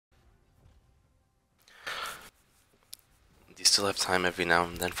still have time every now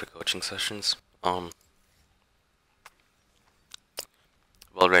and then for coaching sessions. Well,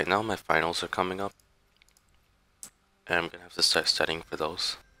 right now my finals are coming up, and I'm gonna have to start studying for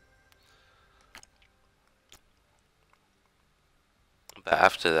those. But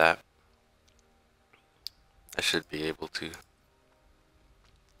after that, I should be able to,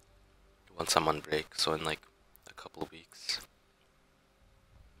 once I'm on break, so in like a couple of weeks.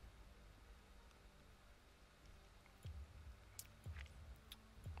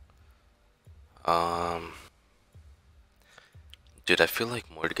 Um, Dude, I feel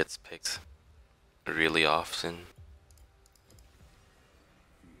like Morde gets picked really often.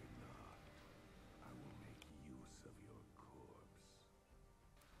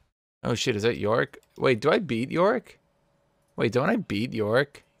 Oh shit, is that York? Wait, do I beat York? Wait, don't I beat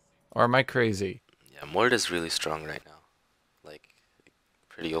York? Or am I crazy? Yeah, Morde is really strong right now. Like,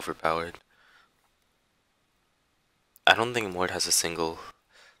 pretty overpowered. I don't think Morde has a single...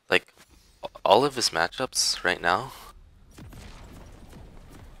 Like, all of his matchups right now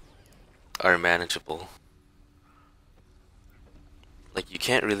are manageable. Like, you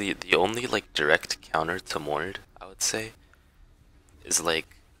can't really... The only, like, direct counter to Morde, I would say, is,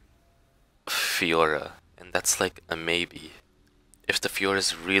 like, Fiora. And that's, like, a maybe. If the Fiora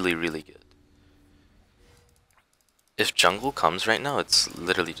is really, really good. If jungle comes right now, it's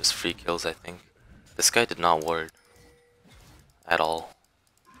literally just free kills, I think. This guy did not ward at all.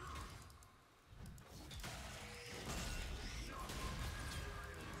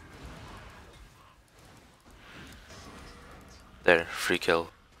 There, free kill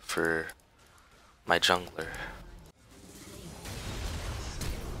for my jungler.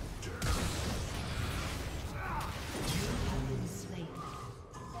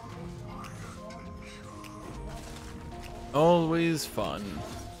 Always fun.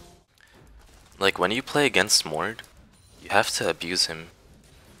 Like, when you play against Mord, you have to abuse him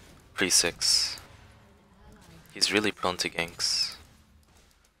pre-6. He's really prone to ganks.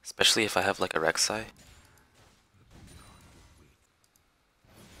 Especially if I have like a Rek'Sai.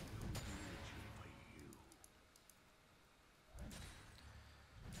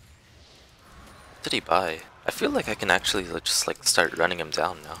 What did he buy? I feel like I can actually just like start running him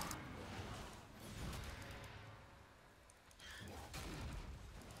down now.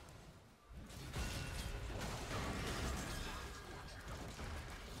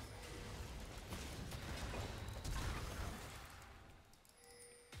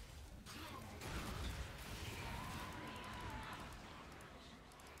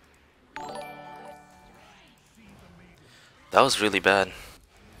 That was really bad.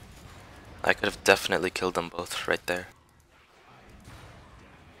 I could have definitely killed them both right there.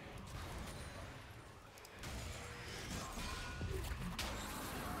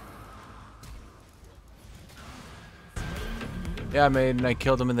 Yeah, maiden, I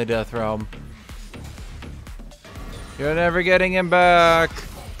killed him in the death realm. You're never getting him back.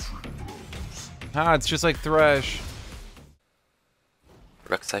 Ah, it's just like Thresh.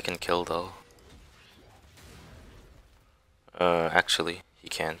 Rek'Sai can kill though. Actually, he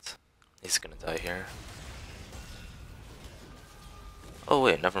can't. He's gonna die here. Oh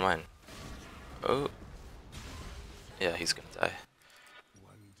wait, never mind. Oh. Yeah, he's gonna die.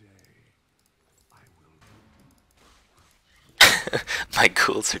 My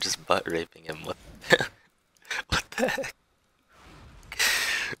ghouls are just butt raping him. What? What the heck?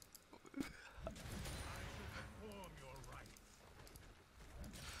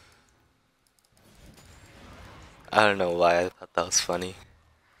 I don't know why I thought that was funny.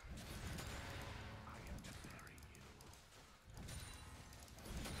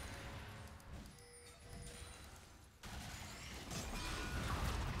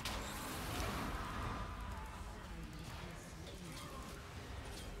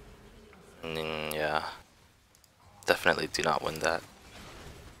 Yeah. Definitely do not win that.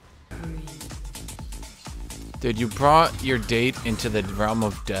 Dude, you brought your date into the realm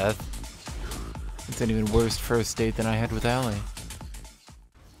of death. It's an even worse first date than I had with Allie.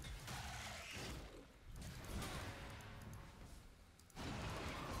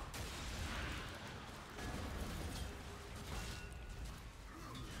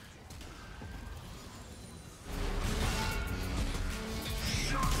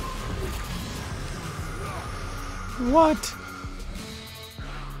 What?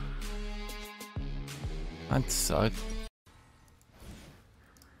 That sucked.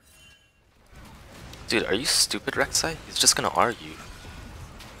 Dude, are you stupid, Rek'Sai? He's just gonna argue.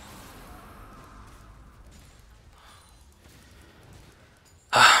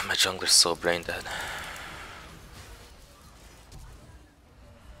 Ah, my jungler's so brain dead.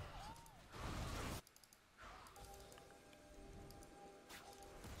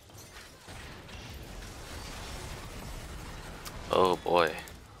 Oh boy.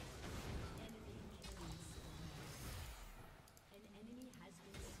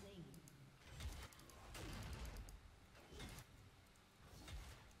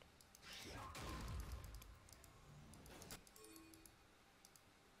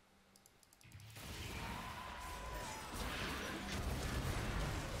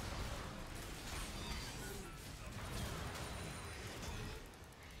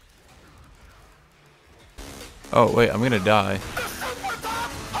 Oh, wait, I'm gonna die.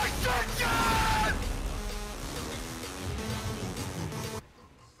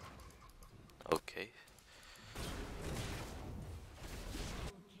 Okay.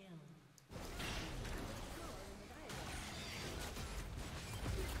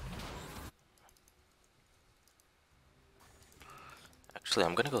 Actually,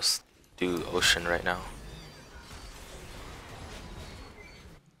 I'm gonna go do Ocean right now.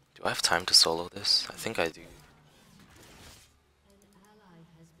 Do I have time to solo this? I think I do.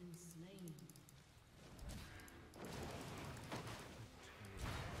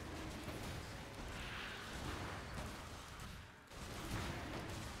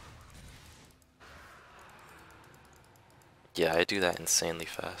 Yeah, I do that insanely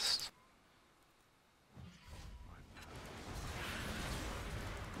fast.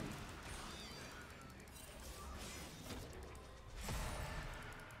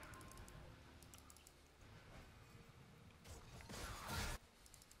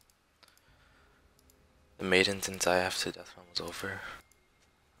 The maiden didn't die after Death Run was over.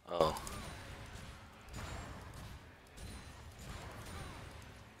 Oh.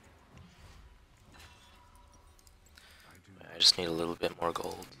 I just need a little bit more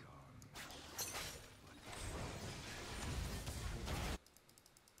gold.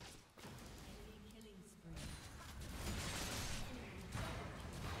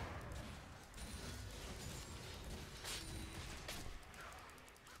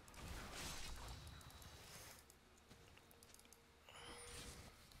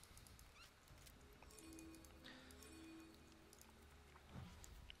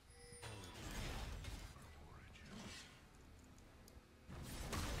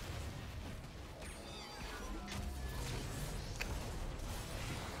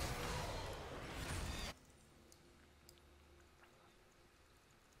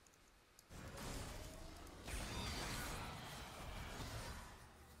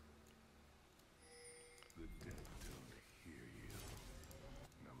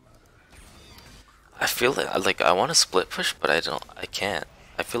 I feel like I want to split push, but I can't.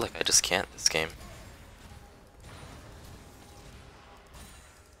 I feel like I just can't this game.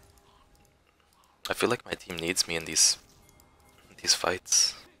 I feel like my team needs me in these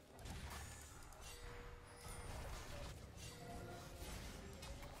fights.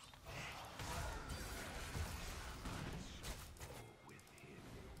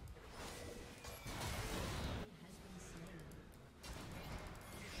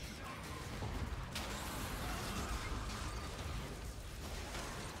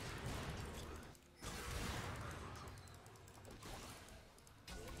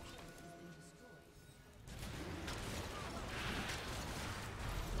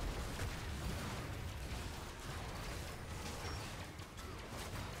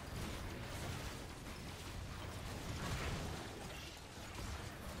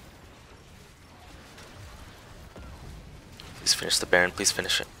 Please finish the Baron, please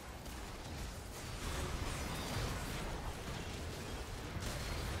finish it.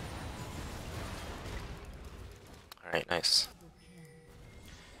 Alright, nice.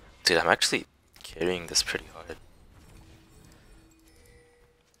 Dude, I'm actually carrying this pretty hard.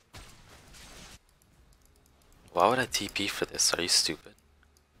 Why would I TP for this? Are you stupid?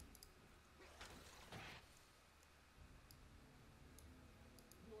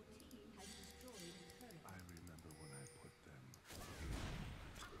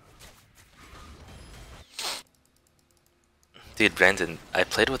 Dude, Brandon, I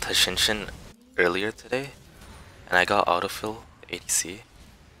played with Hashinshin earlier today, and I got autofill ADC.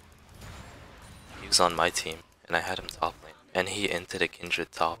 He was on my team, and I had him top lane, and he entered a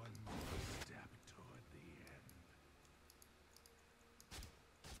Kindred top.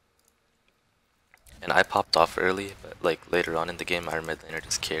 And I popped off early, but like later on in the game, our mid laner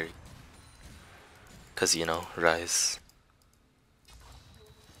just carried. Cause you know, Rise.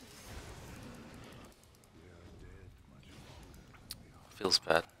 Feels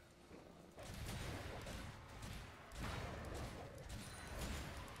bad.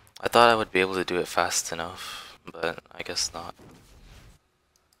 I thought I would be able to do it fast enough, but I guess not.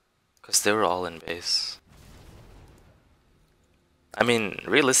 Cause they were all in base. I mean,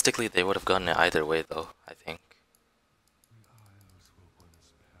 realistically, they would have gotten it either way though, I think.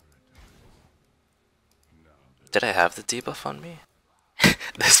 Did I have the debuff on me?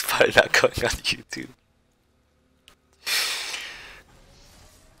 This part not going on YouTube.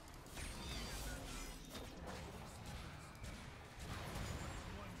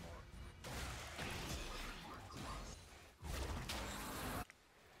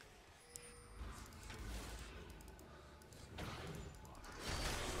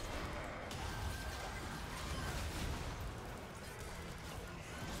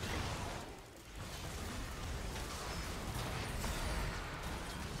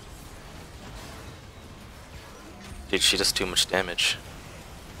 Dude, she does too much damage.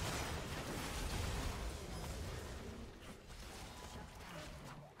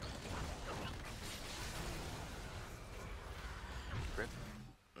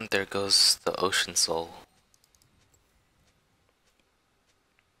 There goes the Ocean Soul.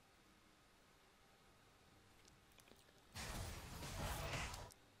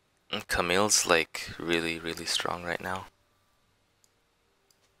 And Camille's like really, really strong right now.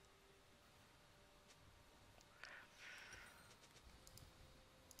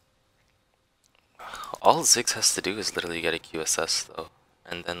 All Ziggs has to do is literally get a QSS though,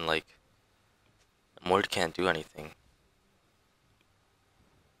 and then like Morde can't do anything.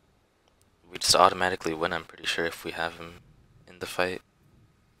 We just automatically win, I'm pretty sure, if we have him in the fight.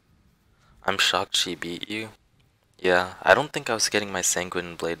 I'm shocked she beat you. Yeah, I don't think I was getting my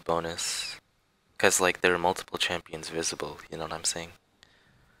Sanguine Blade bonus. Because, like, there were multiple champions visible, you know what I'm saying?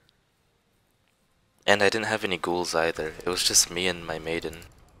 And I didn't have any ghouls either. It was just me and my maiden.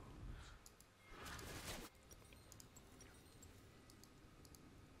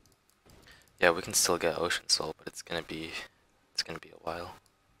 Yeah, we can still get Ocean Soul, but it's gonna be a while.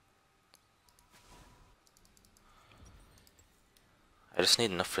 I just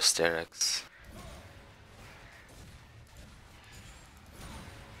need enough for Sterex.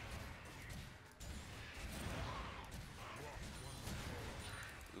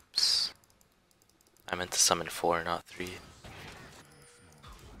 Oops. I meant to summon 4, not 3.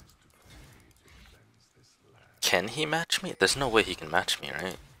 Can he match me? There's no way he can match me,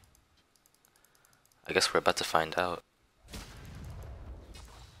 right? I guess we're about to find out.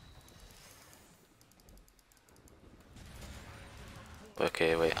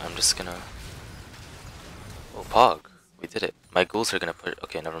 Okay, wait, I'm just gonna... Oh, Pog! We did it. My ghouls are gonna put...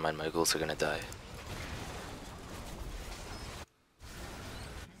 Okay, never mind, my ghouls are gonna die.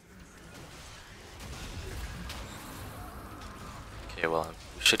 Okay, well,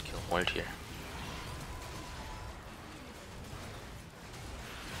 we should kill Morde here.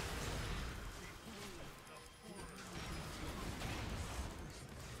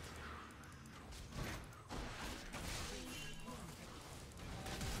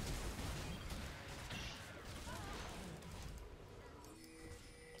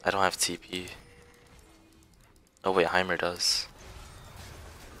 I don't have TP. Oh wait, Heimer does.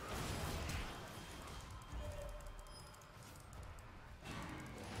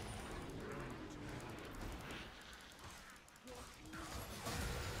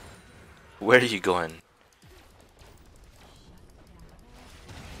 Where are you going?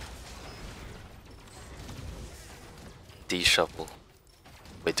 D Shovel.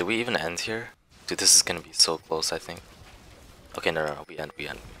 Wait, did we even end here? Dude, this is gonna be so close, I think. Okay, no, we end.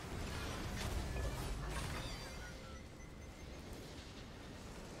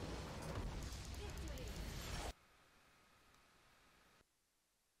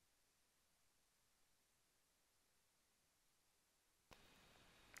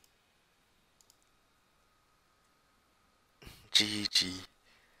 GG.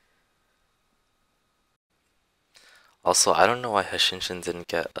 Also, I don't know why Hashinshin didn't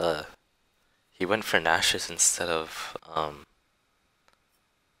get, he went for Nash's instead of,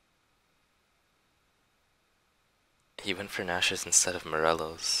 he went for Nash's instead of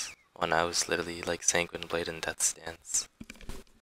Morello's when I was literally like Sanguine Blade in Death Stance.